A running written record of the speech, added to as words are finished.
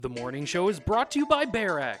The morning show is brought to you by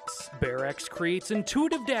BearX. BearX creates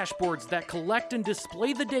intuitive dashboards that collect and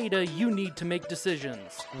display the data you need to make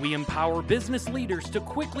decisions. We empower business leaders to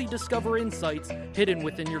quickly discover insights hidden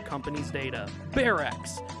within your company's data.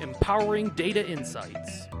 BearX, empowering data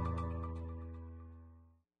insights.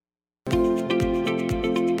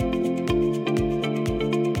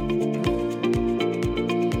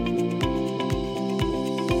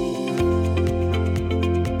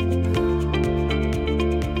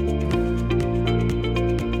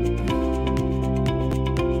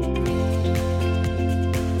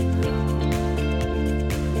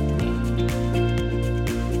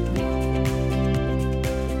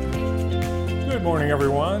 Good morning,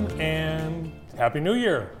 everyone, and Happy New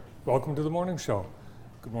Year. Welcome to the morning show.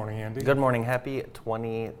 Good morning, Andy. Good morning. Happy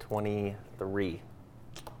 2023.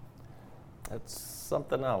 That's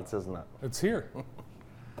something else, isn't it? It's here.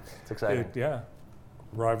 It's exciting.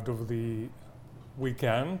 Arrived over the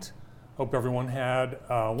weekend. Hope everyone had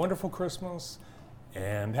a wonderful Christmas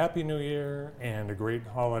and Happy New Year and a great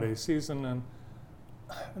holiday season. And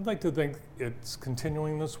I'd like to think it's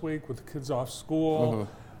continuing this week with the kids off school.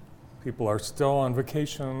 Mm-hmm. People are still on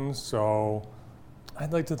vacation, so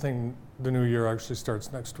I'd like to think the new year actually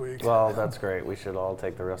starts next week. Well, that's great. We should all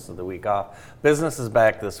take the rest of the week off. Business is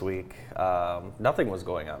back this week. Nothing was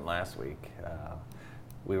going on last week.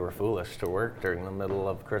 We were foolish to work during the middle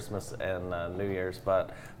of Christmas and New Year's, but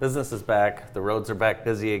business is back. The roads are back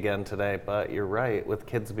busy again today, but you're right. With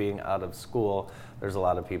kids being out of school, there's a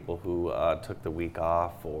lot of people who took the week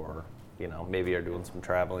off or, maybe are doing some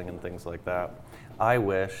traveling and things like that. I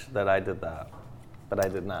wish that I did that, but I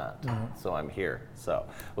did not. Mm-hmm. So I'm here. So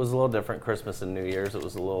it was a little different. Christmas and New Year's, it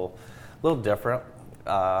was a little different.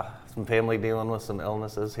 Some family dealing with some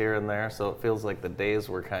illnesses here and there, so it feels like the days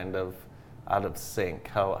were kind of out of sync.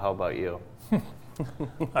 How about you?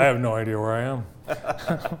 I have no idea where I am.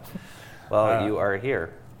 Well, you are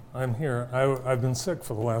here. I'm here. I've been sick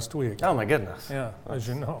for the last week. Oh my goodness. Yeah, as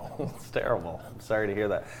you know. It's terrible. I'm sorry to hear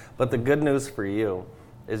that. But the good news for you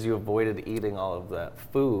is you avoided eating all of that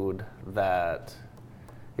food that,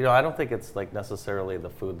 I don't think it's like necessarily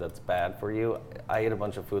the food that's bad for you. I ate a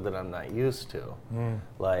bunch of food that I'm not used to.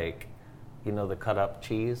 Like, the cut up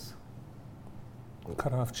cheese.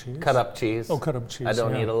 Cut off cheese? Cut up cheese. Oh, cut up cheese. I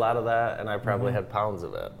don't eat a lot of that, and I probably had pounds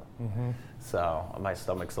of it. Mm-hmm. So my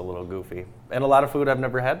stomach's a little goofy. And a lot of food I've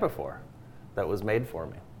never had before that was made for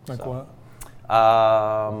me. Like what?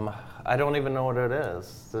 I don't even know what it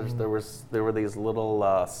is. There were these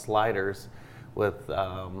little sliders with,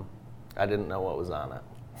 I didn't know what was on it.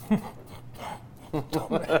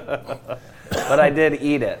 But I did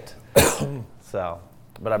eat it.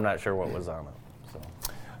 But I'm not sure what was on it. So.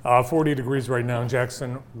 40 degrees right now in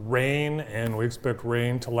Jackson. Rain, and we expect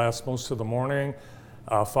rain to last most of the morning.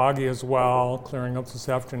 Foggy as well, clearing up this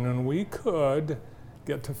afternoon. We could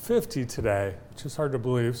get to 50 today, which is hard to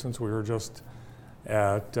believe since we were just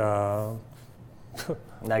at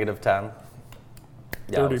negative 10.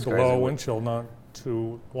 30 below wind chill not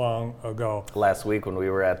too long ago. Last week when we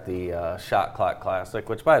were at the Shot Clock Classic,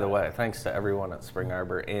 which, by the way, thanks to everyone at Spring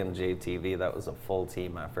Arbor and JTV, that was a full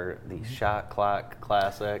team effort. The Shot Clock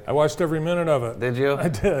Classic. I watched every minute of it. Did you? I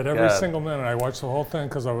did, every single minute. I watched the whole thing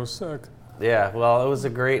because I was sick. Yeah, well, it was a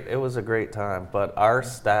great time. But our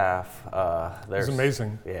staff, it was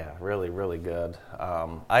amazing. Yeah, really, really good.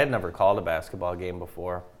 I had never called a basketball game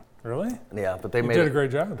before. Really? Yeah, but they did a great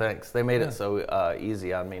job. Thanks. They made it so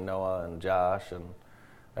easy on me, Noah and Josh and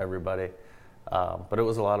everybody. But it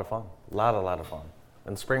was a lot of fun. A lot of fun.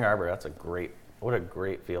 And Spring Arbor, what a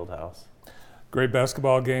great field house. Great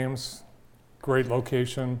basketball games, great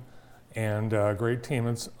location, and great team.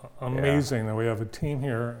 It's amazing that we have a team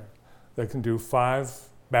here that can do 5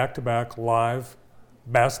 back-to-back live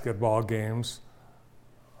basketball games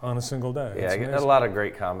on a single day. Yeah, I get a lot of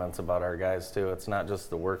great comments about our guys too. It's not just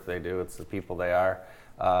the work they do, it's the people they are,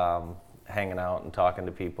 hanging out and talking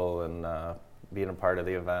to people and being a part of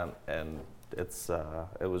the event. And it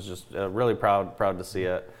was just really proud to see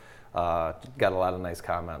it. Got a lot of nice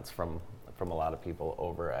comments from a lot of people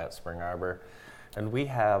over at Spring Arbor. And we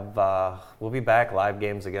have, we'll be back live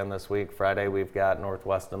games again this week. Friday we've got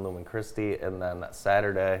Northwest and Lumen Christi, and then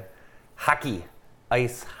Saturday, hockey,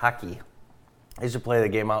 ice hockey. They should play the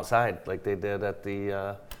game outside like they did at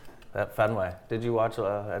the at Fenway. Did you watch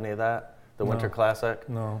any of that? The Winter Classic?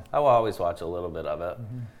 No. I will always watch a little bit of it.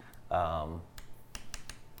 Mm-hmm.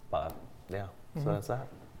 But yeah, so that's that.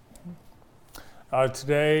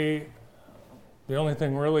 Today, the only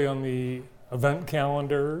thing really on the event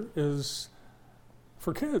calendar is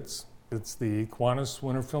for kids. It's the Kiwanis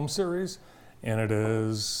Winter Film Series, and it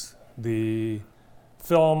is the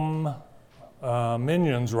film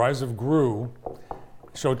Minions, Rise of Gru.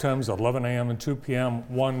 Showtime's 11 a.m. and 2 p.m.,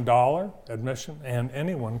 $1 admission, and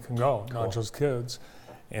anyone can go, not just kids.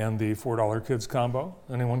 And the $4 kids combo,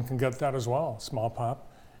 anyone can get that as well, small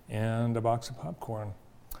pop and a box of popcorn.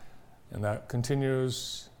 And that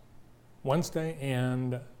continues Wednesday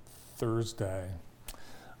and Thursday.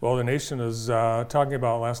 Well, the nation is talking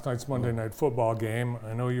about last night's Monday Night Football game.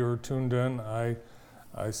 I know you were tuned in. I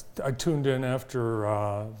tuned in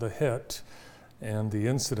after the hit and the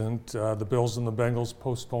incident. The Bills and the Bengals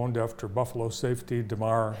postponed after Buffalo safety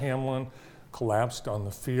Damar Hamlin collapsed on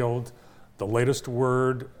the field. The latest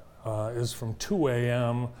word is from 2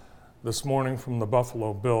 a.m. this morning from the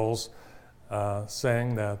Buffalo Bills,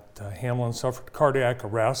 saying that Hamlin suffered cardiac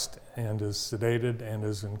arrest and is sedated and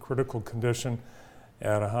is in critical condition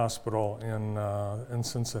at a hospital in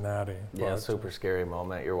Cincinnati. Yeah, super scary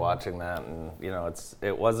moment. You're watching that, and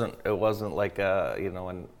it wasn't like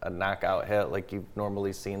a knockout hit like you've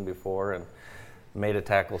normally seen before, and made a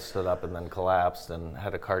tackle, stood up, and then collapsed and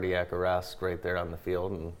had a cardiac arrest right there on the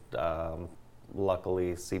field, and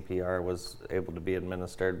luckily CPR was able to be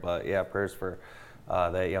administered. But yeah, prayers for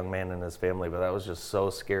that young man and his family. But that was just so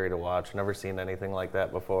scary to watch. Never seen anything like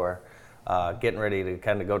that before. Getting ready to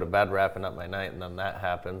kind of go to bed, wrapping up my night, and then that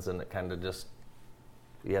happens, and it kind of just,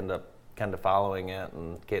 you end up kind of following it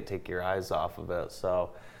and can't take your eyes off of it.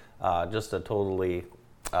 So just a totally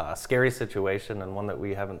scary situation, and one that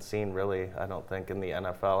we haven't seen really, I don't think, in the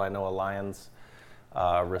NFL. I know a Lions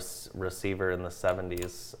receiver in the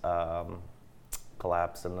 70s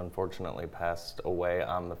collapsed and unfortunately passed away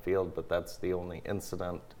on the field, but that's the only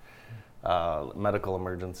incident, medical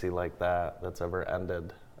emergency like that, that's ever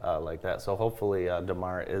ended like that. So hopefully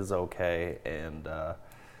Damar is okay, and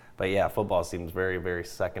but yeah, football seems very, very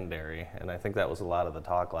secondary, and I think that was a lot of the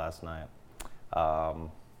talk last night.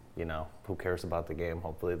 Who cares about the game?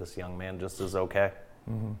 Hopefully this young man just is okay.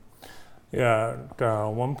 Mm-hmm. Yeah, at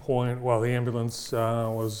one point while the ambulance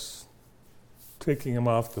was taking him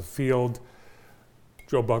off the field,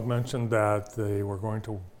 Joe Buck mentioned that they were going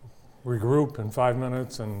to regroup in 5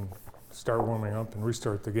 minutes and start warming up and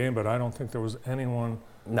restart the game, but I don't think there was anyone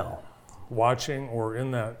watching or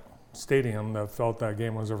in that stadium that felt that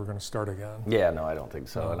game was ever going to start again. Yeah, no, I don't think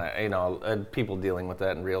so. And and people dealing with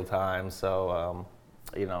that in real time. So,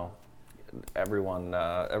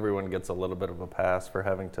 everyone gets a little bit of a pass for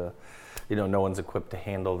having to, no one's equipped to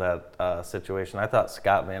handle that situation. I thought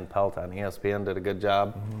Scott Van Pelt on ESPN did a good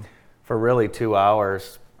job for really 2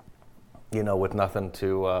 hours, with nothing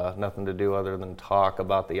to do other than talk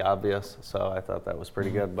about the obvious. So I thought that was pretty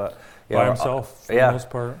good. But by himself, for the most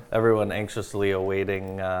part. Everyone anxiously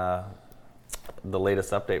awaiting the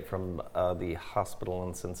latest update from the hospital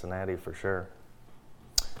in Cincinnati for sure.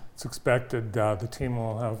 It's expected the team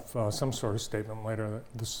will have some sort of statement later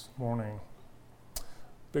this morning.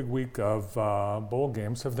 Big week of bowl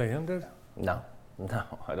games. Have they ended? No,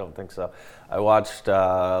 I don't think so. I watched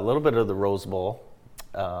a little bit of the Rose Bowl.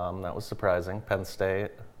 That was surprising. Penn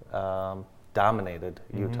State dominated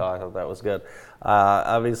Utah. I thought that was good.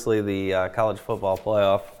 Obviously, the college football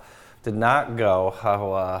playoff did not go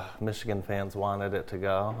how Michigan fans wanted it to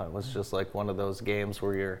go. It was just like one of those games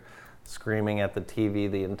where you're screaming at the TV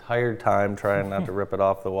the entire time, trying not to rip it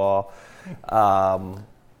off the wall. So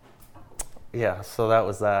that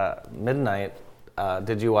was that. Midnight.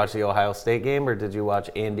 Did you watch the Ohio State game, or did you watch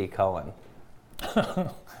Andy Cohen?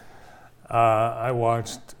 I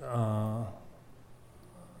watched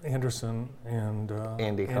Anderson and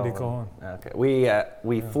Andy Cohen. Okay,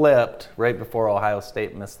 we flipped right before Ohio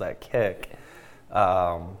State missed that kick.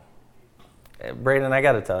 Braden, I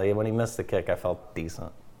got to tell you, when he missed the kick, I felt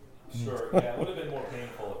decent. Sure, yeah, it would have been more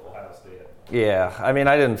painful if Ohio State had. Yeah, I mean,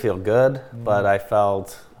 I didn't feel good, but I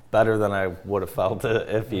felt better than I would have felt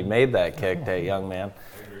if he made that kick, that young man.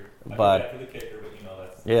 I agree. But I go back to the kicker, but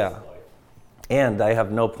that's yeah. life. And I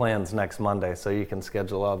have no plans next Monday, so you can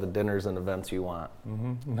schedule all the dinners and events you want.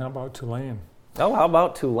 And how about Tulane? Oh, how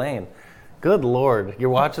about Tulane? Good Lord. You're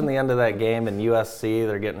watching the end of that game, and USC,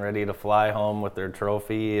 they're getting ready to fly home with their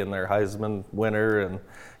trophy and their Heisman winner, and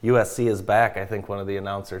USC is back, I think one of the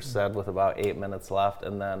announcers said, with about 8 minutes left,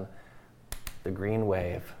 and then the green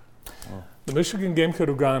wave. The Michigan game could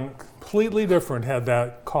have gone completely different had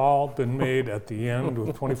that call been made at the end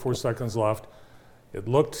with 24 seconds left. It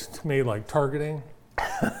looked to me like targeting.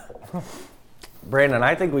 Brandon,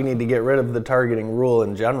 I think we need to get rid of the targeting rule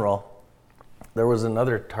in general. There was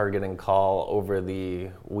another targeting call over the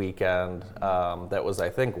weekend that was, I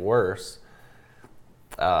think, worse.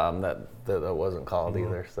 That wasn't called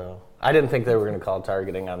either. So I didn't think they were going to call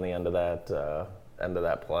targeting on the end of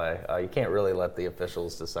that play. You can't really let the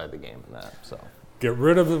officials decide the game in that. So get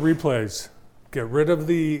rid of the replays. get rid of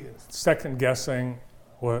the second guessing.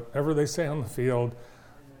 Whatever they say on the field,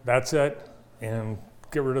 that's it, and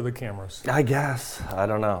get rid of the cameras. I guess. I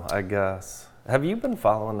don't know. I guess. Have you been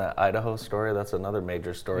following that Idaho story? That's another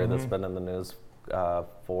major story that's been in the news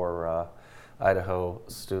for Idaho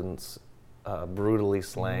students brutally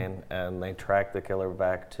slain, and they tracked the killer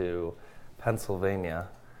back to Pennsylvania.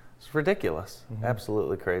 It's ridiculous.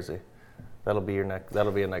 Absolutely crazy. That'll be a next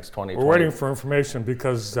 2020. We're waiting for information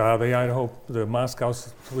because the Moscow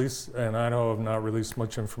police and Idaho have not released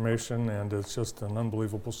much information, and it's just an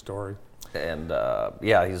unbelievable story. And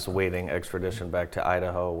he's awaiting extradition back to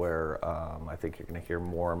Idaho, where I think you're going to hear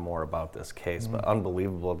more and more about this case. But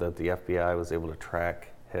unbelievable that the FBI was able to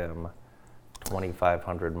track him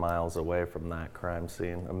 2,500 miles away from that crime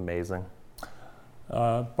scene. Amazing.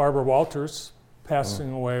 Barbara Walters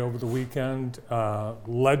passing away over the weekend,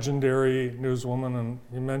 legendary newswoman, and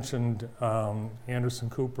you mentioned Anderson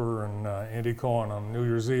Cooper and Andy Cohen on New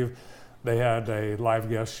Year's Eve. They had a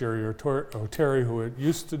live guest, Sherry O'Terry, who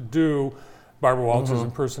used to do Barbara Walters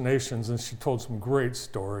impersonations, and she told some great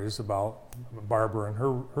stories about Barbara and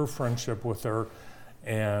her friendship with her,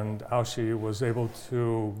 and how she was able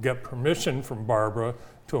to get permission from Barbara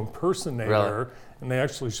to impersonate her. And they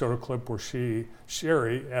actually showed a clip where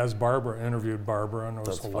Sherry, as Barbara, interviewed Barbara, and it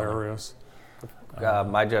was hilarious.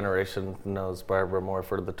 My generation knows Barbara more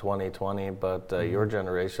for the 2020, but your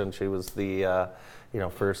generation, she was the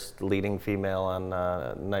first leading female on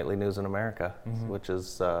Nightly News in America, which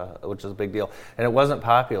is a big deal. And it wasn't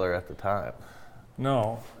popular at the time.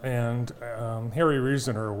 No, and Harry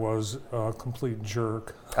Reasoner was a complete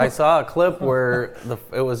jerk. I saw a clip where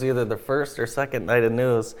it was either the first or second night of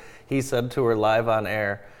news. He said to her live on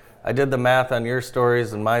air, "I did the math on your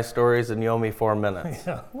stories and my stories, and you owe me 4 minutes."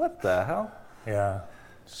 Yeah. What the hell? Yeah,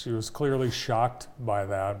 she was clearly shocked by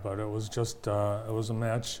that, but it was just it was a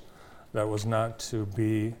match that was not to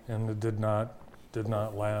be, and it did not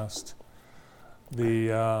last.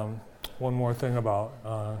 The one more thing about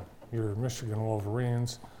your Michigan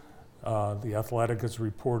Wolverines, the Athletic is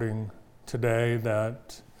reporting today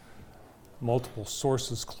that multiple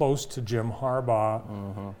sources close to Jim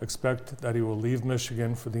Harbaugh expect that he will leave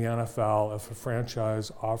Michigan for the NFL if a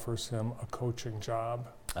franchise offers him a coaching job.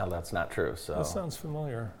 Oh, that's not true. So That sounds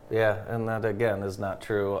familiar. yeah, and that again is not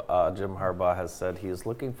true. Jim Harbaugh has said he is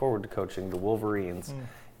looking forward to coaching the Wolverines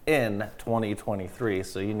in 2023.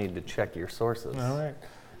 So you need to check your sources. All right.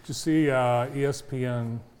 Did you see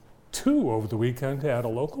ESPN2 over the weekend had a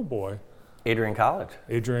local boy? Adrian College.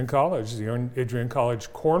 Adrian College. The Adrian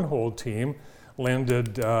College cornhole team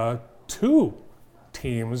landed 2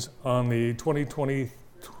 teams on the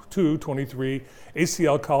 2022-23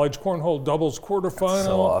 ACL College Cornhole Doubles quarterfinal.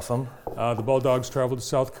 So awesome. The Bulldogs traveled to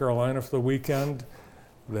South Carolina for the weekend.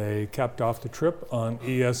 They capped off the trip on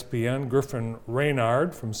ESPN. Griffin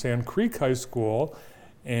Raynard from Sand Creek High School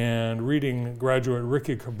and Reading graduate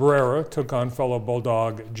Ricky Cabrera took on fellow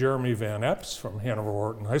Bulldog Jeremy Van Epps from Hanover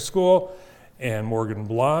Wharton High School and Morgan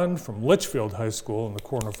Blonde from Litchfield High School in the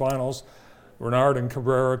quarterfinals. Renard and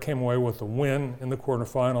Cabrera came away with a win in the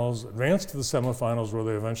quarterfinals, advanced to the semifinals where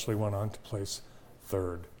they eventually went on to place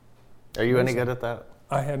 3rd. Are you any good at that?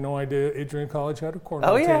 I had no idea Adrian College had a cornhole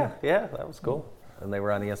Oh team. yeah, that was cool. And they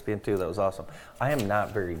were on ESPN too. That was awesome. I am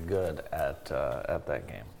not very good at that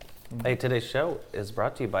game. Hey, today's show is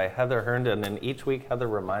brought to you by Heather Herndon, and each week Heather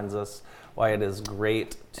reminds us why it is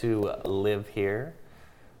great to live here.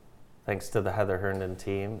 Thanks to the Heather Herndon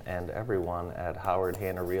team and everyone at Howard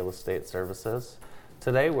Hanna Real Estate Services.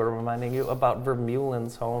 Today we're reminding you about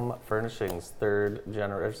Vermeulen's Home Furnishings, third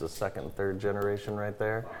and third generation right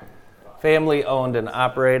there. Family owned and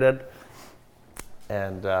operated,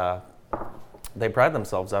 and they pride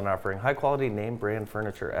themselves on offering high-quality name-brand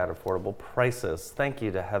furniture at affordable prices. Thank you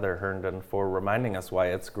to Heather Herndon for reminding us why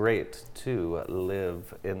it's great to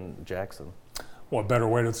live in Jackson. What better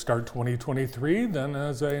way to start 2023 than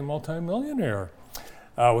as a multimillionaire?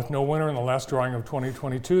 With no winner in the last drawing of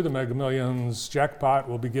 2022, the Mega Millions jackpot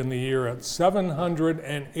will begin the year at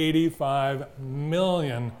 $785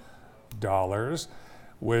 million,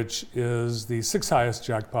 which is the 6th highest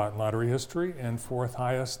jackpot in lottery history and 4th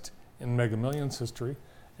highest in Mega Millions history.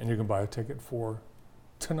 And you can buy a ticket for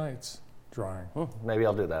tonight's drawing. Maybe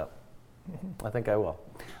I'll do that. I think I will.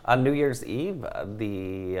 On New Year's Eve,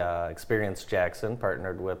 the Experience Jackson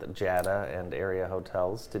partnered with JADA and area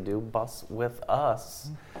hotels to do Bus With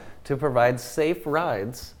Us to provide safe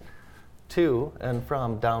rides to and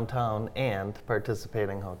from downtown and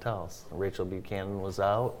participating hotels. Rachel Buchanan was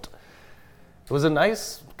out. It was a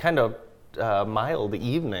nice, kind of mild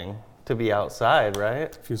evening to be outside,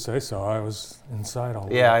 right? If you say so. I was inside all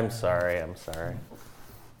day. Yeah, I'm sorry.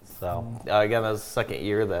 So again, that's the second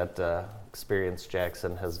year that Experience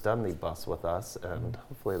Jackson has done the bus with us, and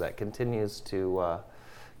hopefully that continues to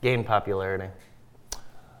gain popularity.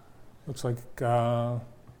 Looks like, from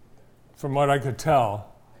what I could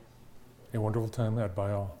tell, a wonderful time had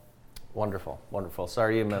by all. Wonderful, wonderful.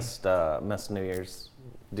 Sorry you missed New Year's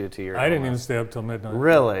due to your I didn't even illness. stay up till midnight.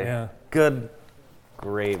 Really? Yeah. Good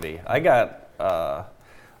gravy.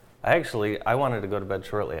 I wanted to go to bed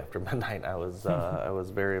shortly after midnight. I was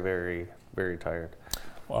very, very, very tired.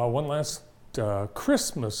 One last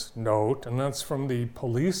Christmas note, and that's from the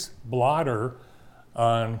police blotter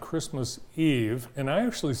on Christmas Eve. And I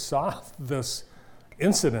actually saw this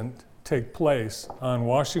incident take place on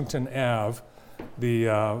Washington Ave, the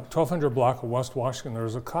 1200 block of West Washington. There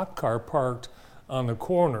was a cop car parked on the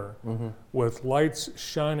corner with lights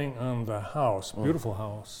shining on the house, beautiful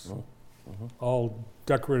house, all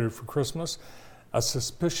decorated for Christmas. A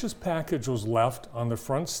suspicious package was left on the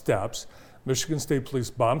front steps. Michigan State Police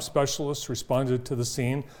bomb specialists responded to the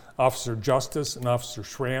scene. Officer Justice and Officer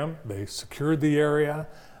Schramm, they secured the area.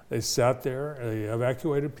 They sat there, they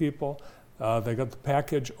evacuated people. They got the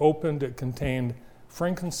package opened. It contained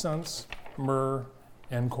frankincense, myrrh,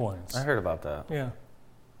 and coins. I heard about that. Yeah.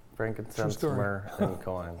 Frankincense, myrrh, and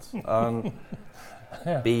coins. Yeah.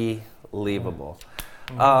 Unbelievable.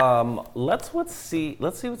 Let's see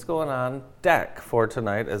what's going on deck for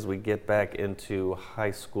tonight as we get back into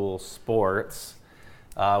high school sports.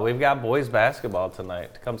 We've got boys basketball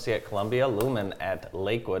tonight. Come see at Columbia, Lumen at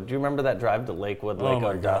Lakewood. Do you remember that drive to Lakewood, Lake my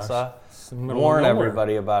Odessa? gosh. It's in the middle of Warn nowhere.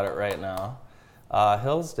 everybody about it right now.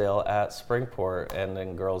 Hillsdale at Springport, and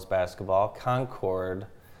in girls basketball, Concord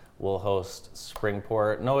will host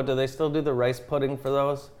Springport. Noah, do they still do the rice pudding for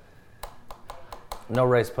those? No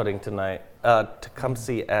rice pudding tonight.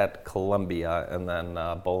 Tecumseh at Columbia, and then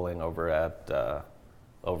bowling over at the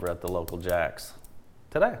local Jacks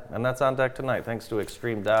today. And that's on deck tonight. Thanks to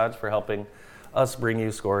Extreme Dodge for helping us bring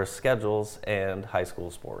you scores, schedules, and high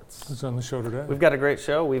school sports. Who's on the show today? We've got a great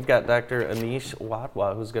show. We've got Dr. Anish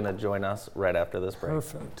Wadwa, who's going to join us right after this break.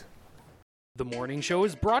 Perfect. The morning show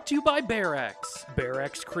is brought to you by BearX.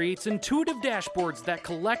 BearX creates intuitive dashboards that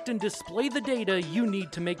collect and display the data you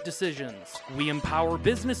need to make decisions. We empower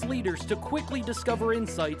business leaders to quickly discover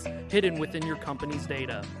insights hidden within your company's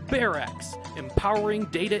data. BearX, empowering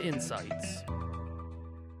data insights.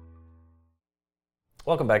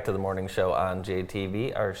 Welcome back to the morning show on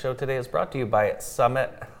JTV. Our show today is brought to you by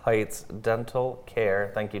Summit Heights Dental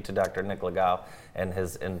Care. Thank you to Dr. Nick Legow and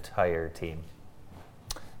his entire team.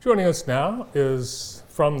 Joining us now is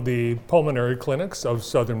from the pulmonary clinics of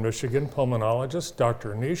Southern Michigan, pulmonologist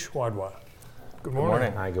Dr. Anish Wadwa. Good morning.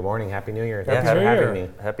 morning. Hi, good morning. Happy New Year. Happy Thanks for New having Year.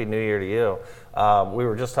 me. Happy New Year to you. We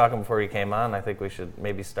were just talking before you came on. I think we should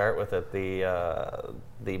maybe start with it.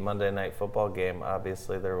 The Monday night football game.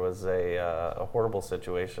 Obviously, there was a horrible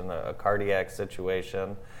situation, a cardiac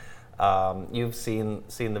situation. You've seen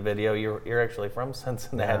the video. You're actually from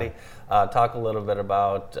Cincinnati. Yeah. Talk a little bit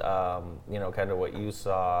about kind of what you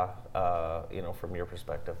saw, from your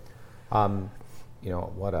perspective.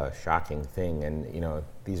 What a shocking thing. And,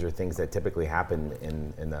 these are things that typically happen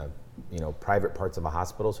in the, private parts of a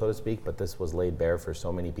hospital, so to speak, but this was laid bare for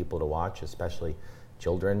so many people to watch, especially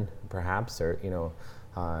children, perhaps, or,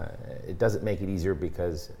 it doesn't make it easier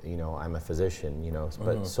because, I'm a physician,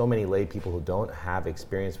 but so many lay people who don't have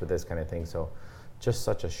experience with this kind of thing. So just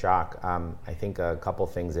such a shock. I think a couple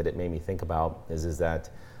things that it made me think about is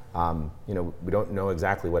that, we don't know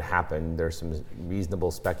exactly what happened. There's some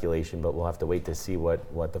reasonable speculation, but we'll have to wait to see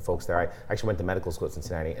what the folks there. I actually went to medical school at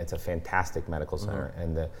Cincinnati. It's a fantastic medical center,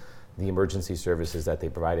 and the emergency services that they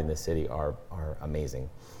provide in this city are amazing.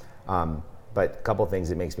 But a couple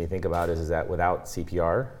things it makes me think about is that without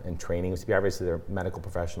CPR and training with CPR, obviously there are medical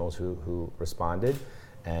professionals who responded,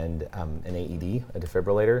 and an AED, a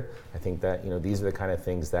defibrillator. I think that these are the kind of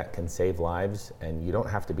things that can save lives, and you don't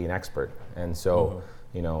have to be an expert. And so.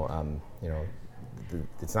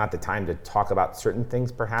 It's not the time to talk about certain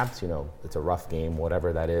things, perhaps. It's a rough game,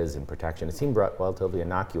 whatever that is, and protection. It seemed relatively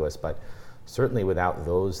innocuous, but certainly without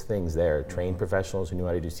those things there, trained professionals who knew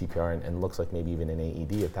how to do CPR, and looks like maybe even an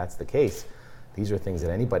AED, if that's the case, these are things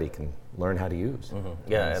that anybody can learn how to use.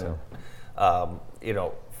 Yeah,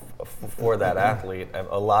 for that athlete,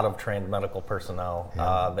 a lot of trained medical personnel,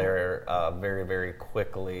 they're very, very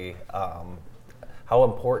quickly. How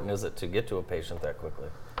important is it to get to a patient that quickly?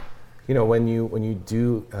 When you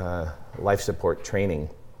do life support training,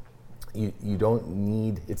 you don't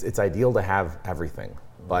need. It's ideal to have everything,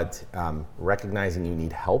 but recognizing you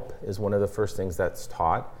need help is one of the first things that's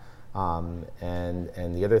taught,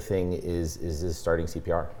 and the other thing is starting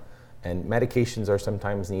CPR. And medications are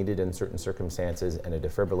sometimes needed in certain circumstances, and a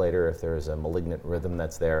defibrillator if there is a malignant rhythm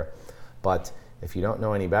that's there. But if you don't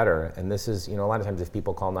know any better, and this is, a lot of times if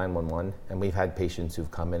people call 911, and we've had patients who've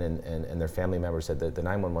come in and their family members said that the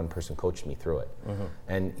 911 person coached me through it.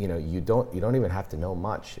 And you don't even have to know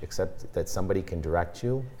much except that somebody can direct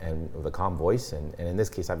you and with a calm voice. And in this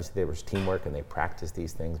case, obviously there was teamwork and they practiced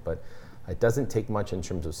these things, but it doesn't take much in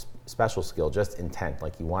terms of special skill, just intent,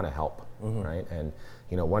 like you want to help, right? And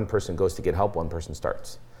one person goes to get help, one person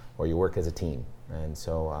starts, or you work as a team. And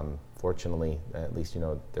so fortunately, at least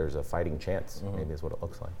there's a fighting chance, maybe is what it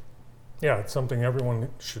looks like. Yeah, it's something everyone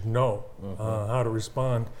should know, how to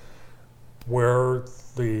respond, where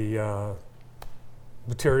the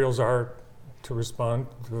materials are to respond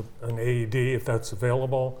to an AED if that's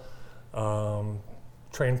available,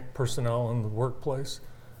 trained personnel in the workplace,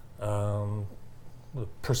 the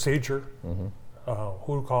procedure,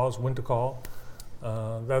 who calls, when to call.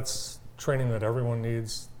 That's training that everyone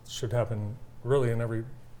needs, should happen really in every,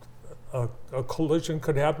 a collision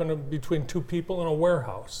could happen between two people in a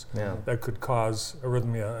warehouse that could cause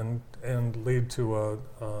arrhythmia and lead to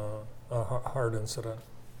a heart incident.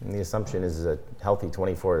 And the assumption is a healthy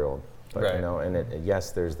 24-year-old, but Right. And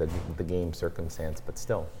yes, there's the game circumstance, but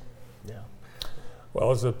still. Yeah.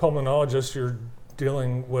 Well, as a pulmonologist, you're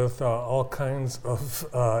dealing with all kinds of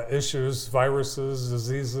issues, viruses,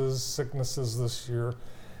 diseases, sicknesses this year.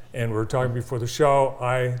 And we were talking before the show,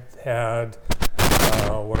 I had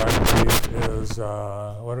what I believe is,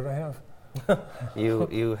 what did I have?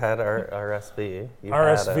 You had RSV. You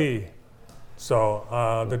RSV.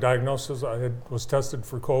 So the diagnosis, I was tested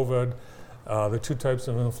for COVID, the two types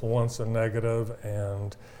of influenza negative,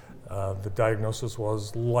 and the diagnosis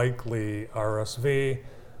was likely RSV.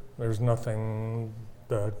 There's nothing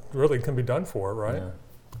that really can be done for it, right? Yeah.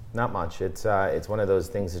 Not much. It's one of those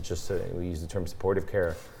things that just, we use the term supportive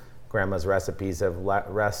care. Grandma's recipes of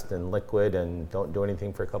rest and liquid and don't do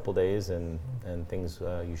anything for a couple days and things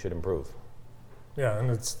you should improve. Yeah, and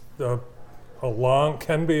it's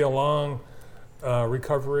can be a long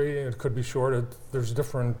recovery. It could be short. There's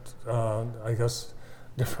different,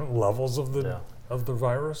 different levels of the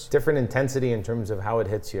virus. Different intensity in terms of how it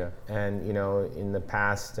hits you. And in the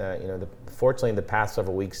past, fortunately in the past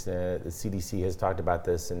several weeks, the CDC has talked about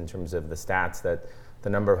this in terms of the stats that the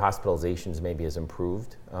number of hospitalizations maybe has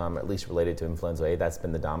improved, at least related to influenza A. That's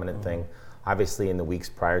been the dominant thing. Obviously, in the weeks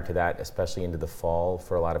prior to that, especially into the fall,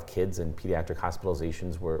 for a lot of kids and pediatric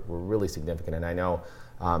hospitalizations were really significant. And I know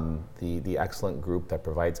the excellent group that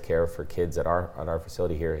provides care for kids at our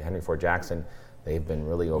facility here at Henry Ford Jackson, they've been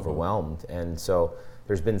really overwhelmed. And so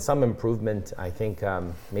there's been some improvement. I think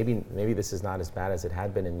maybe this is not as bad as it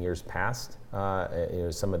had been in years past,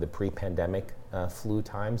 some of the pre-pandemic flu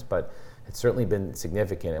times, but it's certainly been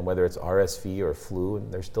significant. And whether it's RSV or flu,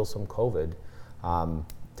 and there's still some COVID,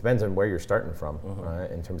 depends on where you're starting from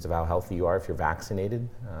in terms of how healthy you are. If you're vaccinated,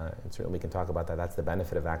 and certainly we can talk about that. That's the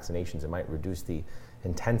benefit of vaccinations. It might reduce the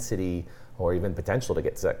intensity or even potential to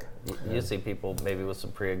get sick. You see people maybe with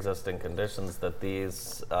some pre-existing conditions that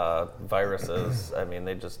these viruses, I mean,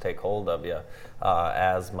 they just take hold of you.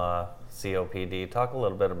 Asthma, COPD. Talk a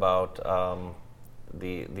little bit about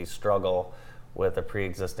the struggle with a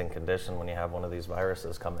pre-existing condition when you have one of these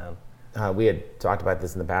viruses come in. We had talked about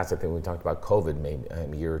this in the past. I think we talked about COVID maybe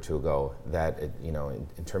a year or two ago, that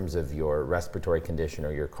in terms of your respiratory condition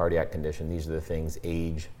or your cardiac condition, these are the things,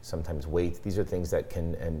 age, sometimes weight, these are things that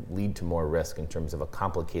can lead to more risk in terms of a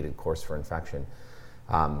complicated course for infection.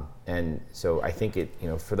 And so I think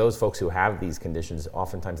for those folks who have these conditions,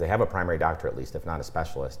 oftentimes they have a primary doctor at least, if not a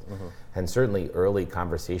specialist. And certainly early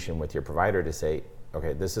conversation with your provider to say,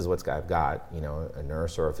 okay, this is what I've got, a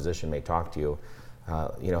nurse or a physician may talk to you.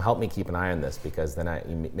 Help me keep an eye on this, because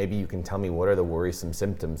then maybe you can tell me what are the worrisome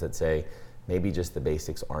symptoms that say maybe just the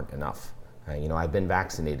basics aren't enough. I've been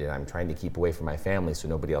vaccinated. I'm trying to keep away from my family so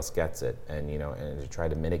nobody else gets it, and to try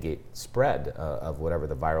to mitigate spread of whatever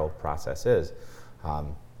the viral process is.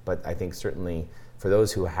 But I think certainly for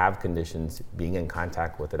those who have conditions, being in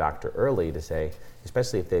contact with a doctor early to say,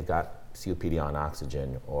 especially if they've got COPD on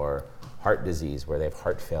oxygen or heart disease where they have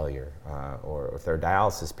heart failure, or if they're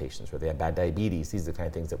dialysis patients where they have bad diabetes, these are the kind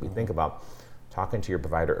of things that we think about. Talking to your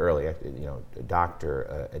provider early, a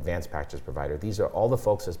doctor, advanced practice provider, these are all the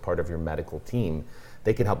folks as part of your medical team.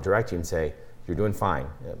 They can help direct you and say, you're doing fine.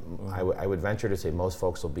 I would venture to say most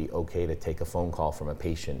folks will be okay to take a phone call from a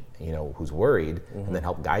patient, who's worried, and then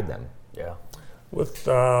help guide them. Yeah. With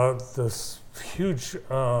this huge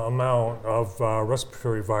amount of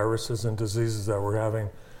respiratory viruses and diseases that we're having,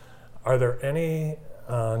 are there any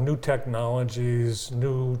new technologies,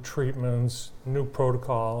 new treatments, new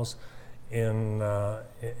protocols in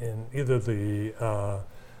either the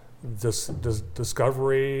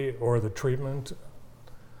discovery or the treatment?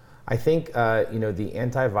 I think the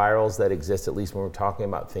antivirals that exist, at least when we're talking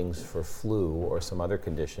about things for flu or some other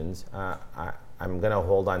conditions, I'm going to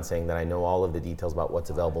hold on saying that I know all of the details about what's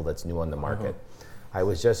available that's new on the market. I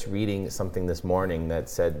was just reading something this morning that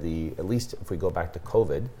said at least if we go back to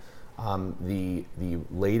COVID, the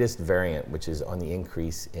latest variant, which is on the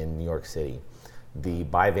increase in New York City, the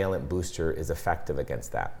bivalent booster is effective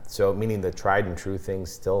against that. So meaning the tried and true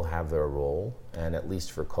things still have their role, and at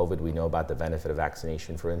least for COVID, we know about the benefit of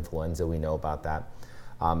vaccination. For influenza, we know about that.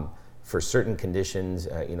 For certain conditions,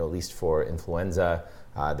 at least for influenza,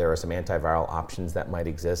 there are some antiviral options that might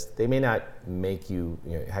exist. They may not make you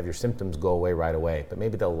have your symptoms go away right away, but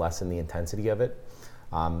maybe they'll lessen the intensity of it.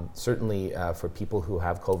 Certainly for people who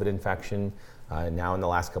have COVID infection, now in the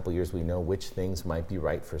last couple of years, we know which things might be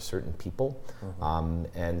right for certain people.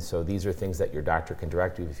 And so these are things that your doctor can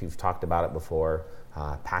direct you. If you've talked about it before,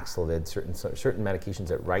 Paxlovid, certain medications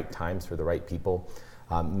at right times for the right people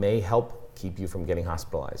may help keep you from getting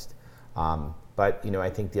hospitalized. But I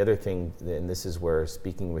think the other thing, and this is where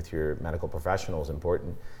speaking with your medical professional is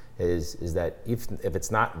important, is that if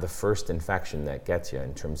it's not the first infection that gets you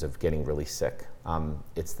in terms of getting really sick,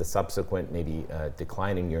 it's the subsequent maybe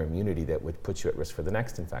decline in your immunity that would put you at risk for the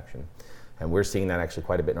next infection. And we're seeing that actually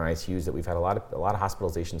quite a bit in our ICUs, that we've had a lot of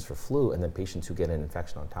hospitalizations for flu and then patients who get an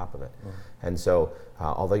infection on top of it. And so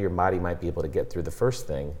although your body might be able to get through the first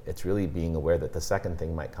thing, it's really being aware that the second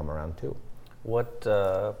thing might come around too. What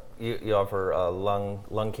you offer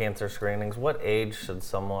lung cancer screenings. What age should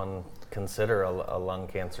someone consider a lung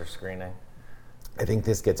cancer screening? I think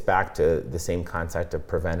this gets back to the same concept of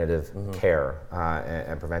preventative care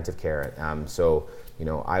and preventive care.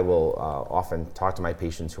 I will often talk to my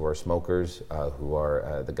patients who are smokers, who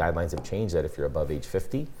are, the guidelines have changed that if you're above age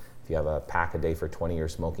 50, if you have a pack a day for 20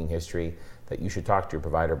 years smoking history, that you should talk to your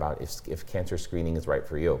provider about if cancer screening is right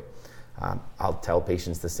for you. I'll tell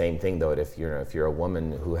patients the same thing, though, that if you're a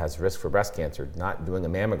woman who has risk for breast cancer, not doing a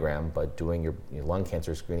mammogram, but doing your lung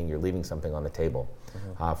cancer screening, you're leaving something on the table.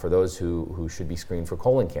 For those who should be screened for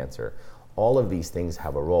colon cancer, all of these things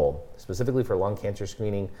have a role. Specifically for lung cancer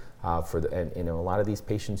screening, a lot of these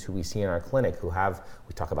patients who we see in our clinic we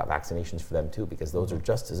talk about vaccinations for them too, because those are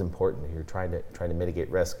just as important. You're trying to mitigate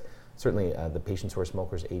risk. Certainly the patients who are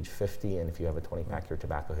smokers age 50, and if you have a 20-pack-year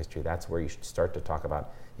tobacco history, that's where you should start to talk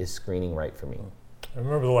about, is screening right for me? I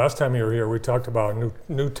remember the last time you were here, we talked about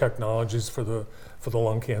new technologies for the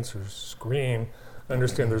lung cancer screen. I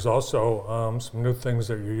understand there's also some new things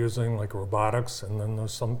that you're using, like robotics, and then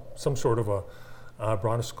there's some sort of a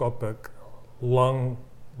bronchoscopic lung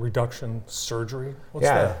reduction surgery. What's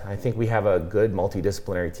that? I think we have a good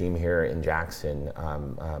multidisciplinary team here in Jackson.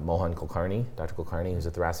 Mohan Kulkarni, Dr. Kulkarni, who's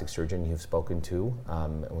a thoracic surgeon you've spoken to.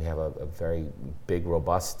 And we have a very big,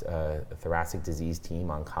 robust thoracic disease team,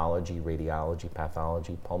 oncology, radiology,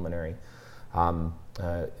 pathology, pulmonary.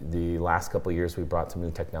 The last couple of years, we brought some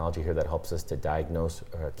new technology here that helps us to diagnose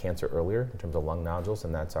cancer earlier in terms of lung nodules,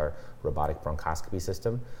 and that's our robotic bronchoscopy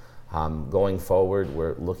system. Going forward,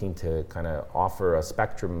 we're looking to kind of offer a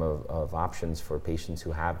spectrum of options for patients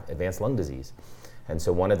who have advanced lung disease. And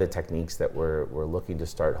so one of the techniques that we're looking to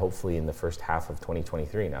start hopefully in the first half of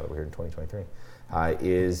 2023, now that we're here in 2023,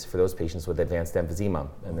 is for those patients with advanced emphysema.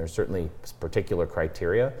 And there's certainly particular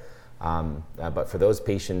criteria, but for those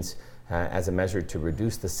patients, as a measure to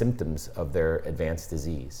reduce the symptoms of their advanced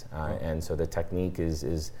disease. And so the technique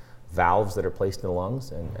is valves that are placed in the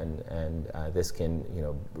lungs, and this can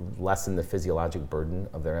lessen the physiologic burden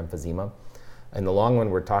of their emphysema. In the long run,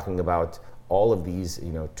 we're talking about all of these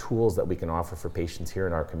tools that we can offer for patients here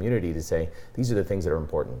in our community to say these are the things that are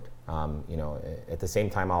important. At the same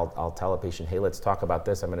time, I'll tell a patient, hey, let's talk about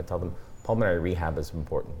this. I'm going to tell them pulmonary rehab is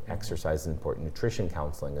important, exercise is important, nutrition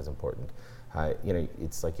counseling is important.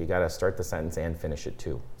 It's like you got to start the sentence and finish it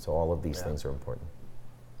too. So all of these things are important.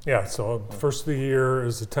 Yeah, so first of the year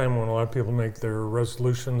is a time when a lot of people make their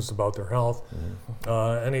resolutions about their health.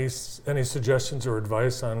 Any suggestions or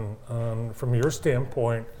advice on from your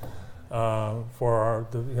standpoint for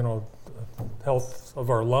the health of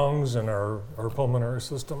our lungs and our pulmonary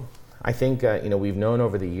system? I think we've known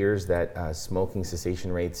over the years that smoking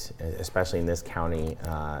cessation rates, especially in this county,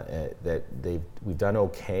 that we've done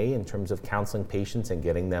okay in terms of counseling patients and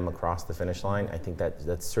getting them across the finish line. I think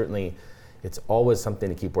that's certainly, it's always something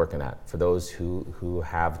to keep working at for those who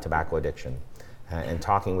have tobacco addiction, and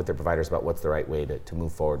talking with their providers about what's the right way to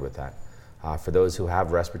move forward with that. For those who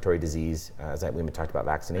have respiratory disease, as we talked about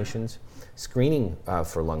vaccinations, screening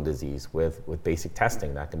for lung disease with basic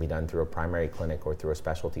testing that can be done through a primary clinic or through a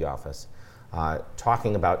specialty office.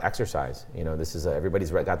 talking about exercise. This is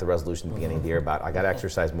everybody's got the resolution at the beginning of the year about I got to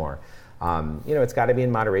exercise more. It's got to be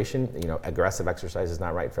in moderation. Aggressive exercise is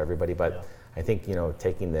not right for everybody, but I think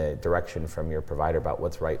taking the direction from your provider about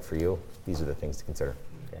what's right for you, these are the things to consider.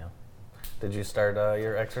 Yeah. Did you start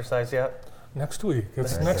your exercise yet? Next week.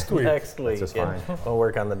 It's next week. Next week. That's just fine. We'll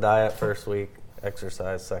work on the diet first week,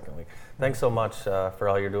 exercise second week. Thanks so much for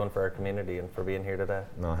all you're doing for our community and for being here today.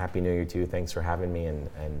 No, Happy New Year to you. Thanks for having me, and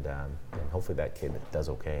hopefully that kid does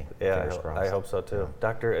okay. Yeah, Fingers crossed. I hope so too.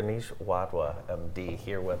 Dr. Anish Wadhwa, MD,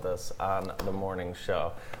 here with us on The Morning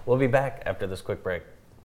Show. We'll be back after this quick break.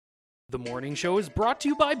 The Morning Show is brought to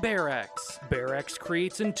you by BearX. BearX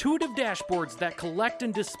creates intuitive dashboards that collect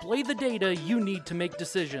and display the data you need to make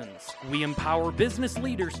decisions. We empower business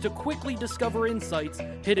leaders to quickly discover insights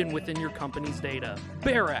hidden within your company's data.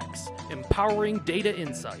 BearX, empowering data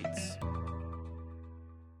insights.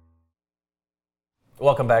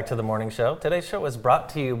 Welcome back to The Morning Show. Today's show is brought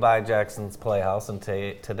to you by Jackson's Playhouse, and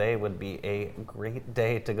today would be a great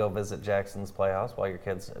day to go visit Jackson's Playhouse while your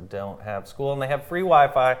kids don't have school, and they have free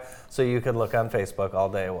Wi-Fi, so you could look on Facebook all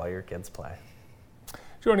day while your kids play.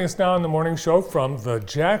 Joining us now on The Morning Show from the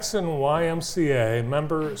Jackson YMCA,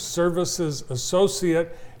 Member Services Associate,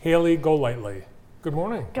 Haley Golightly. Good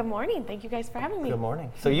morning. Good morning. Thank you guys for having me. Good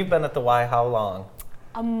morning. So you've been at the Y how long?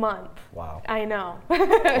 A month. Wow. I know.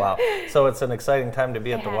 Wow. So it's an exciting time to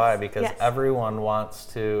be at It the has, Y because yes. everyone wants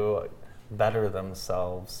to better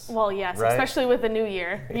themselves. Well, yes, right? especially with the new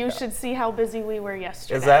year. You should see how busy we were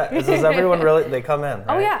yesterday. Is everyone really, they come in, right?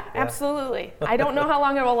 Oh yeah, absolutely. I don't know how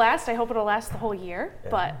long it will last. I hope it'll last the whole year,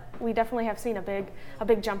 but we definitely have seen a big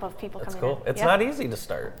jump of people That's coming cool. in. It's not easy to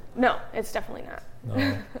start. No, it's definitely not.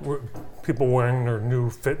 People wearing their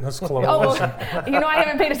new fitness clothes. Oh, well, I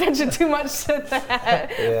haven't paid attention too much to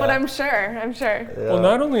that, but I'm sure. Well,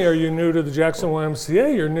 not only are you new to the Jackson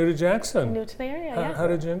YMCA, you're new to Jackson. New to the area, yeah. How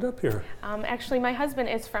did you end up here? Actually, my husband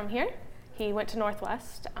is from here. He went to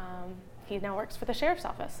Northwest. He now works for the sheriff's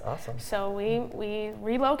office. Awesome. So we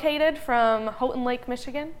relocated from Houghton Lake,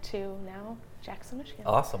 Michigan to now Jackson, Michigan.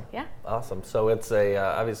 Awesome. Yeah. Awesome. So it's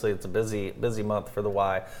obviously it's a busy month for the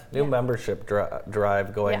Y. New membership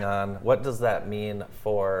drive going on. What does that mean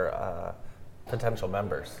for potential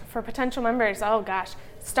members? For potential members, oh gosh,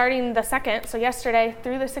 starting the 2nd, so yesterday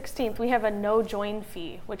through the 16th, we have a no join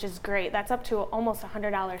fee, which is great. That's up to almost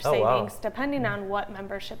 $100 savings, depending on what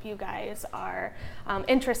membership you guys are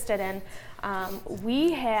interested in.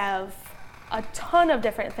 We have a ton of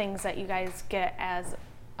different things that you guys get as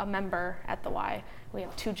a member at the Y. We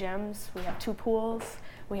have 2 gyms, we have 2 pools,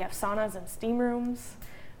 we have saunas and steam rooms.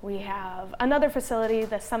 We have another facility,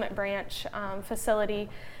 the Summit Branch facility,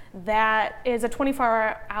 that is a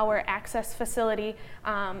 24-hour access facility.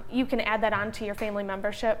 You can add that on to your family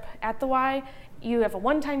membership at the Y. You have a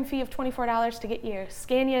one-time fee of $24 to get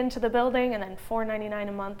scan you into the building, and then $4.99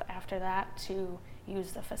 a month after that to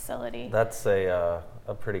use the facility. That's a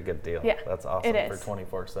pretty good deal. Yeah, that's awesome it for is.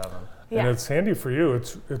 24/7. Yeah. And it's handy for you.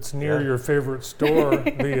 It's near your favorite store,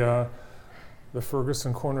 the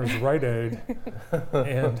Ferguson Corners Rite Aid,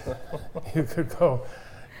 and you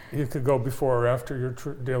could go before or after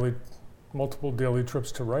your multiple daily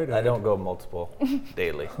trips to Rite Aid. I don't go multiple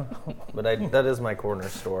daily, but that is my corner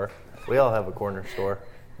store. We all have a corner store.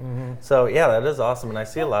 Mm-hmm. So yeah, that is awesome, and I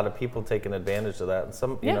see a lot of people taking advantage of that. And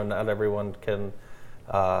some, not everyone can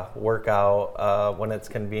work out when it's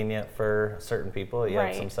convenient for certain people. You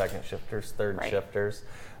have some second shifters, third shifters.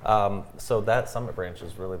 So that Summit Branch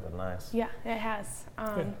has really been nice. Yeah, it has.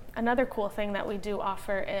 Another cool thing that we do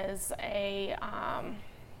offer is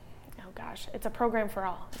it's a program for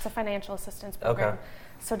all. It's a financial assistance program. Okay.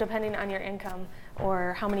 So depending on your income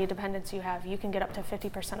or how many dependents you have, you can get up to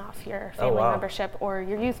 50% off your family membership or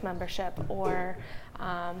your youth membership or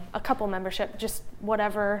a couple membership, just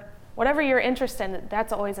whatever you're interested in,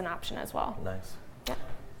 that's always an option as well. Nice. Yeah.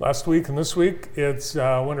 Last week and this week, it's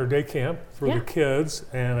winter day camp for the kids,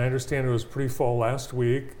 and I understand it was pretty full last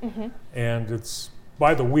week, and it's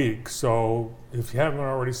by the week, so if you haven't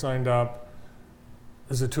already signed up,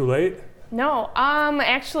 is it too late? No,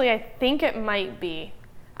 actually I think it might be.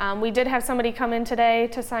 We did have somebody come in today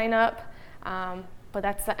to sign up, but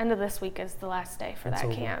that's the end of this week is the last day for that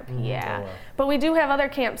camp. Yeah, Oh, wow. But we do have other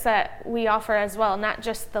camps that we offer as well, not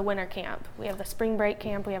just the winter camp. We have the spring break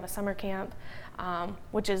camp, we have a summer camp,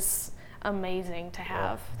 which is amazing to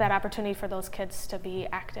have that opportunity for those kids to be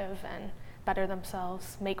active and better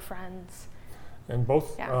themselves, make friends. And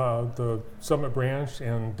both the Summit Branch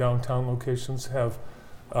and downtown locations have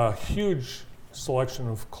a huge selection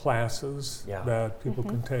of classes that people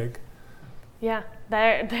can take. Yeah,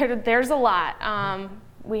 there's a lot.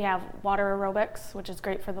 We have water aerobics, which is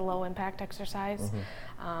great for the low impact exercise.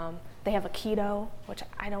 They have a keto, which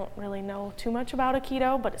I don't really know too much about a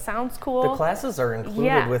keto, but it sounds cool. The classes are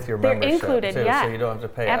included with your membership. They're included, too, yeah. So you don't have to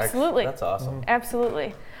pay Absolutely. extra. That's awesome.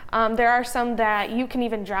 Absolutely. There are some that you can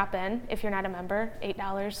even drop in if you're not a member,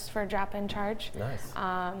 $8 for a drop-in charge. Nice.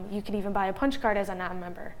 You can even buy a punch card as a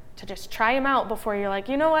non-member to just try them out before you're like,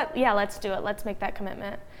 you know what, yeah, let's do it. Let's make that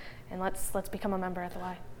commitment, and let's become a member at the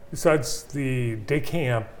Y. Besides the day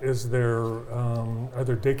camp, are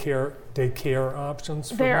there daycare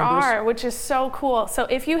options for There members? are, which is so cool. So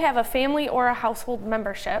if you have a family or a household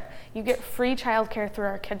membership, you get free childcare through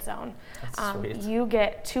our Kids Zone. That's sweet. You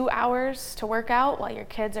get 2 hours to work out while your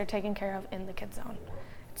kids are taken care of in the Kids Zone.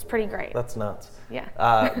 It's pretty great. That's nuts.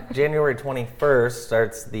 Yeah. January 21st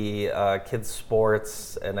starts the kids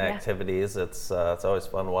sports and activities. It's always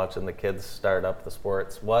fun watching the kids start up the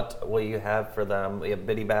sports. What will you have for them? We have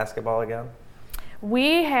Biddy basketball again?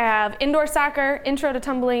 We have indoor soccer, intro to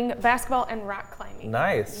tumbling, basketball, and rock climbing.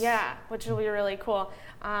 Nice. Yeah, which will be really cool.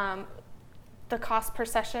 The cost per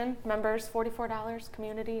session, members, $44,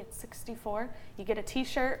 community, it's $64. You get a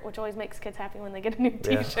t-shirt, which always makes kids happy when they get a new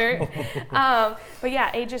t-shirt. But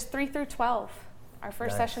yeah, ages 3 through 12. Our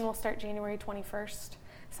first session will start January 21st.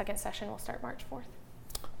 Second session will start March 4th.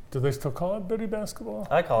 Do they still call it Biddy basketball?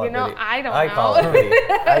 I call it Biddy. I don't I know. call it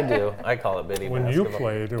Biddy. I do. I call it Biddy When basketball. you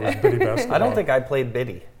played, it was Biddy basketball. I don't think I played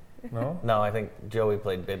Biddy. No? No, I think Joey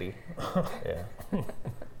played Biddy. Yeah.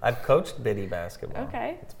 I've coached Biddy basketball.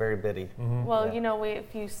 Okay. It's very Biddy. Well, Yeah. you know,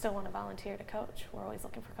 if you still want to volunteer to coach, we're always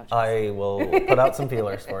looking for coaches. I will put out some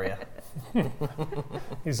feelers for you.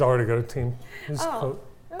 He's already got a team. He's Oh,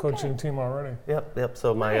 coaching team already. Yep.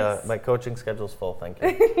 So Nice. my coaching schedule's full, thank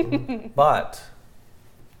you. But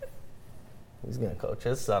he's going to coach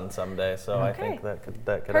his son someday, so I Okay. think that could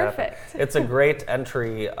happen. Perfect. It's a great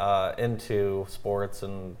entry into sports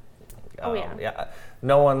and. Oh, yeah.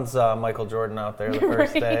 No one's Michael Jordan out there the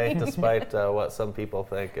first day, Right. despite what some people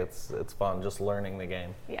think. It's fun just learning the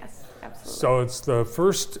game. Yes, absolutely. So it's the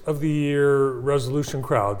first of the year resolution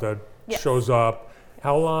crowd that Yes. shows up.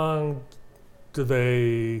 How long do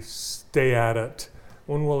they stay at it?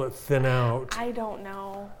 When will it thin out? I don't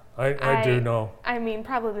know. I do know. I mean,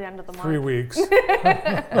 probably the end of the month. 3 weeks.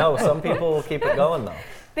 No, some people will keep it going though.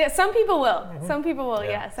 Yeah, some people will. Some people will.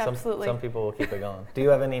 Yeah, Yes, absolutely. Some people will keep it going. Do you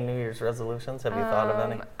have any New Year's resolutions? Have you thought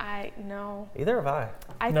of any? No. Either have I.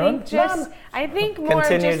 I None? think just. I think more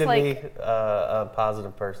Continue just to like. be a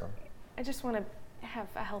positive person. I just want to have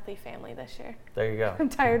a healthy family this year. There you go. I'm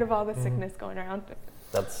tired of all the sickness going around.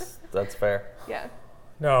 That's fair. Yeah.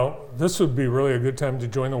 Now, this would be really a good time to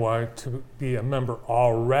join the Y, to be a member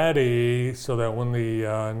already, so that when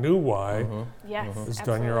the new Y Yes. is absolutely.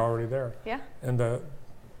 done, you're already there. Yeah. And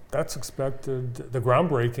that's expected, the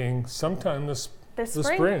groundbreaking, sometime this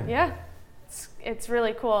spring. Yeah. It's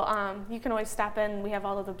really cool. You can always stop in. We have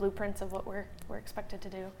all of the blueprints of what we're expected to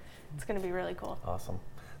do. It's going to be really cool. Awesome.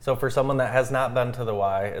 So for someone that has not been to the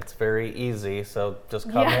Y, it's very easy. So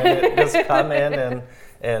just come Yeah. in,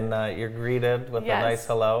 and you're greeted with Yes. a nice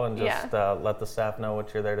hello, and just Yeah. let the staff know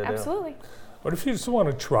what you're there to do. Absolutely. But if you just want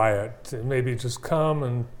to try it, maybe just come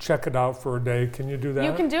and check it out for a day, can you do that?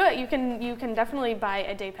 You can do it. You can definitely buy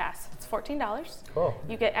a day pass. It's $14. Cool.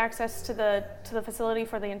 You get access to the facility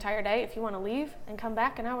for the entire day. If you want to leave and come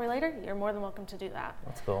back an hour later, you're more than welcome to do that.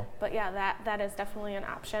 That's cool. But yeah, that is definitely an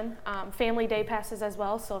option. Family day passes as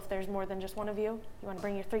well. So if there's more than just one of you want to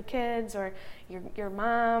bring your 3 kids or your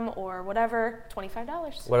mom or whatever,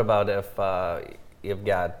 $25. What about if you've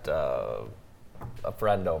got a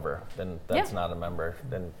friend over, then that's Yeah. not a member,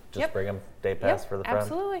 then just Yep. bring them day pass Yep, for the friend.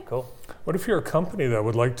 absolutely. Cool. What if you're a company that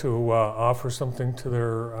would like to offer something to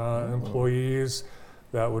their employees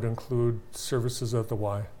that would include services at the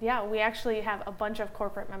Y? Yeah, we actually have a bunch of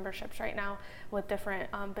corporate memberships right now with different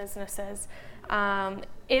businesses.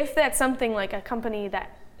 If that's something like a company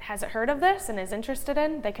that hasn't heard of this and is interested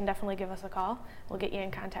in, they can definitely give us a call. We'll get you in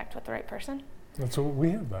contact with the right person. That's what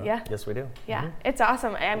we have that. Yeah, Yes, we do. yeah, it's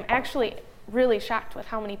awesome. I'm actually really shocked with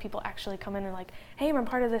how many people actually come in and like, hey, I'm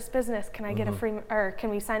part of this business. Can I get a free, or can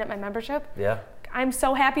we sign up my membership? Yeah. I'm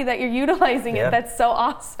so happy that you're utilizing Yeah. it. That's so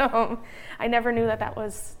awesome. I never knew that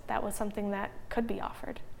was something that could be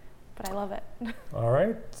offered, but I love it. All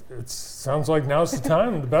right. It sounds like now's the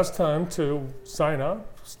time, the best time to sign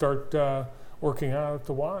up, start working out at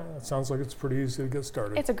the Y. It sounds like it's pretty easy to get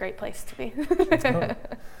started. It's a great place to be.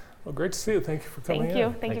 Well, great to see you. Thank you for coming Thank in. you.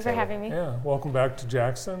 Thank you Thanks, for Amy. having me. Yeah, welcome back to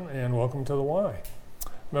Jackson and welcome to the Y.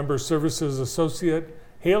 Member Services Associate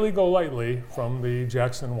Haley Golightly from the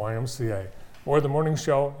Jackson YMCA. More of the morning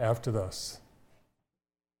show after this.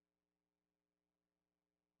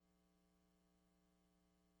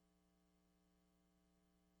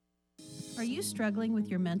 Are you struggling with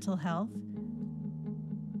your mental health?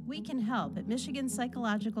 We can help at Michigan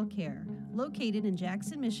Psychological Care, located in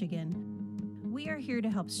Jackson, Michigan. We are here to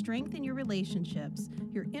help strengthen your relationships,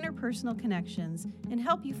 your interpersonal connections, and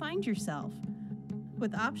help you find yourself.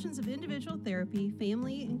 With options of individual therapy,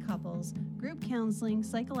 family and couples, group counseling,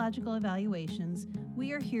 psychological evaluations,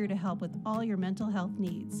 we are here to help with all your mental health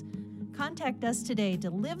needs. Contact us today to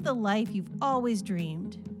live the life you've always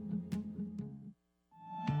dreamed.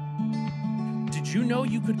 Did you know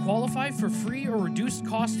you could qualify for free or reduced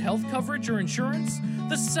cost health coverage or insurance?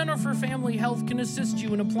 The Center for Family Health can assist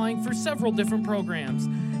you in applying for several different programs,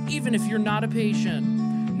 even if you're not a patient.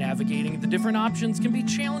 Navigating the different options can be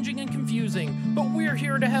challenging and confusing, but we're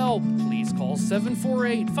here to help. Please call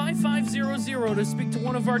 748-5500 to speak to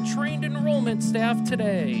one of our trained enrollment staff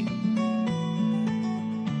today.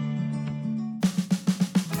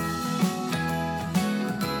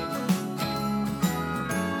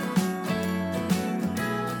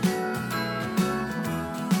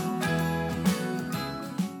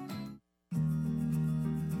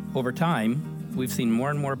 Over time, we've seen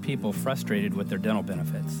more and more people frustrated with their dental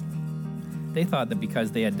benefits. They thought that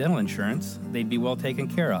because they had dental insurance, they'd be well taken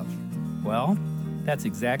care of. Well, that's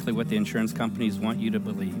exactly what the insurance companies want you to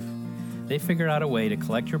believe. They figured out a way to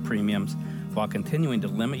collect your premiums while continuing to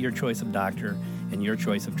limit your choice of doctor and your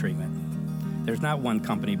choice of treatment. There's not one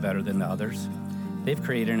company better than the others. They've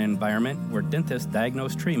created an environment where dentists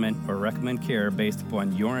diagnose treatment or recommend care based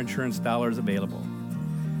upon your insurance dollars available.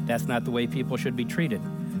 That's not the way people should be treated,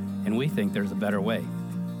 and we think there's a better way.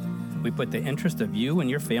 We put the interest of you and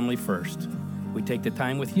your family first. We take the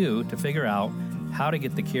time with you to figure out how to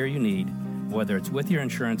get the care you need, whether it's with your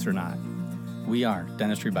insurance or not. We are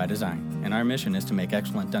Dentistry by Design, and our mission is to make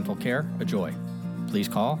excellent dental care a joy. Please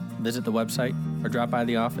call, visit the website, or drop by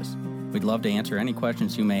the office. We'd love to answer any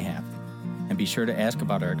questions you may have. And be sure to ask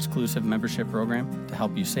about our exclusive membership program to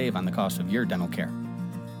help you save on the cost of your dental care.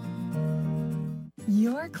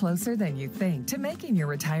 You're closer than you think to making your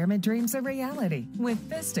retirement dreams a reality with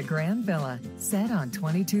Vista Grand Villa. Set on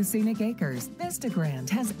 22 scenic acres, Vista Grand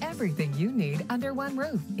has everything you need under one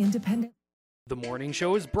roof. Independent. The morning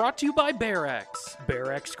show is brought to you by BearX.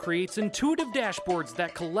 BearX creates intuitive dashboards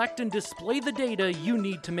that collect and display the data you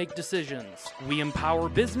need to make decisions. We empower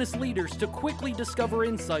business leaders to quickly discover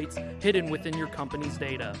insights hidden within your company's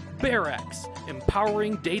data. BearX,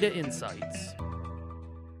 empowering data insights.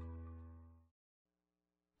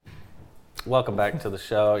 Welcome back to the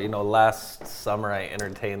show. You know, last summer I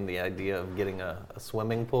entertained the idea of getting a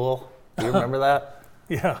swimming pool. Do you remember that?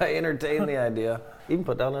 Yeah. I entertained the idea. Even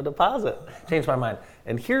put down a deposit. Changed my mind.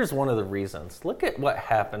 And here's one of the reasons. Look at what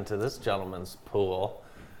happened to this gentleman's pool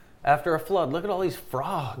after a flood. Look at all these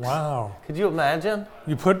frogs. Wow. Could you imagine?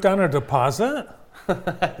 You put down a deposit?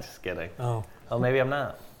 Just kidding. Oh. Well, maybe I'm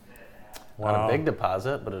not. Wow. Not a big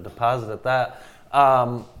deposit, but a deposit at that.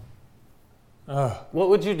 What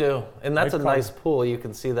would you do? And that's a nice pool. You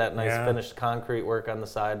can see that nice finished concrete work on the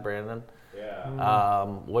side, Brandon. Yeah.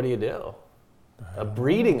 What do you do? A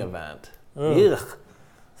breeding event. Ugh.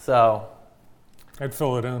 So. I'd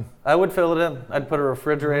fill it in. I would fill it in. I'd put a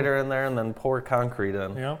refrigerator in there and then pour concrete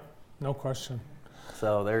in. Yeah, no question.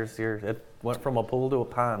 So it went from a pool to a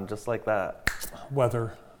pond just like that.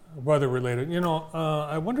 Weather related. You know,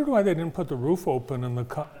 I wondered why they didn't put the roof open in the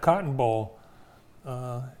Cotton Bowl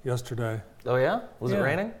yesterday. Oh yeah? Was it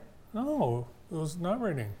raining? No, it was not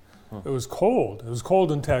raining. It was cold. It was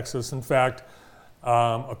cold in Texas. In fact,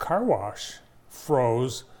 a car wash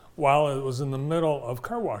froze while it was in the middle of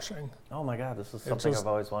car washing. Oh my God, this is something I've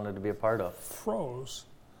always wanted to be a part of. Froze.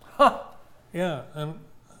 Huh. Yeah, and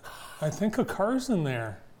I think a car's in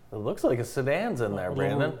there. It looks like a sedan's in there,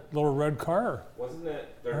 Brandon. Little red car. Wasn't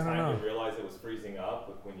it their time to realize it was freezing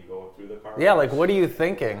up when you go through the car? Yeah, like what are you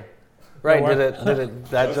thinking? Right, did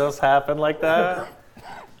that just happen like that?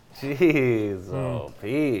 Jeez, oh,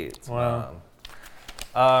 Pete. Wow.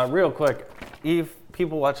 Real quick,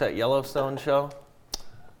 people watch that Yellowstone show?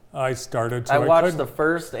 I started to. I watched the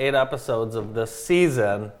first 8 episodes of this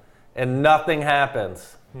season, and nothing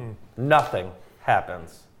happens. Nothing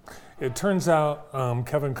happens. It turns out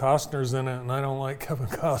Kevin Costner's in it, and I don't like Kevin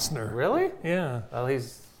Costner. Really? Yeah. Well, he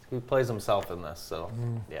plays himself in this, so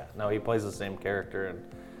yeah. No, he plays the same character and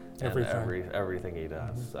everything he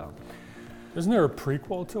does. So. Isn't there a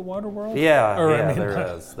prequel to Waterworld? Yeah,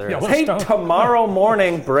 there is. Hey, tomorrow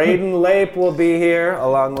morning, Braden Lape will be here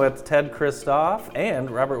along with Ted Christoff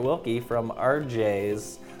and Robert Wilkie from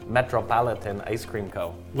RJ's Metropolitan Ice Cream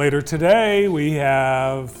Co. Later today, we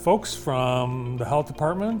have folks from the health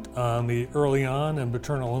department on the early on and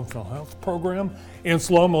maternal infant health program. Ann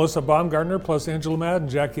Sloan, Melissa Baumgartner, plus Angela Madden,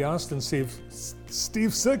 Jackie Austin, Steve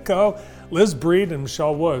Sitko, Liz Breed, and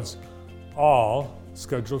Michelle Woods, all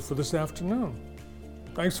scheduled for this afternoon.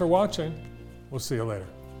 Thanks for watching. We'll see you later.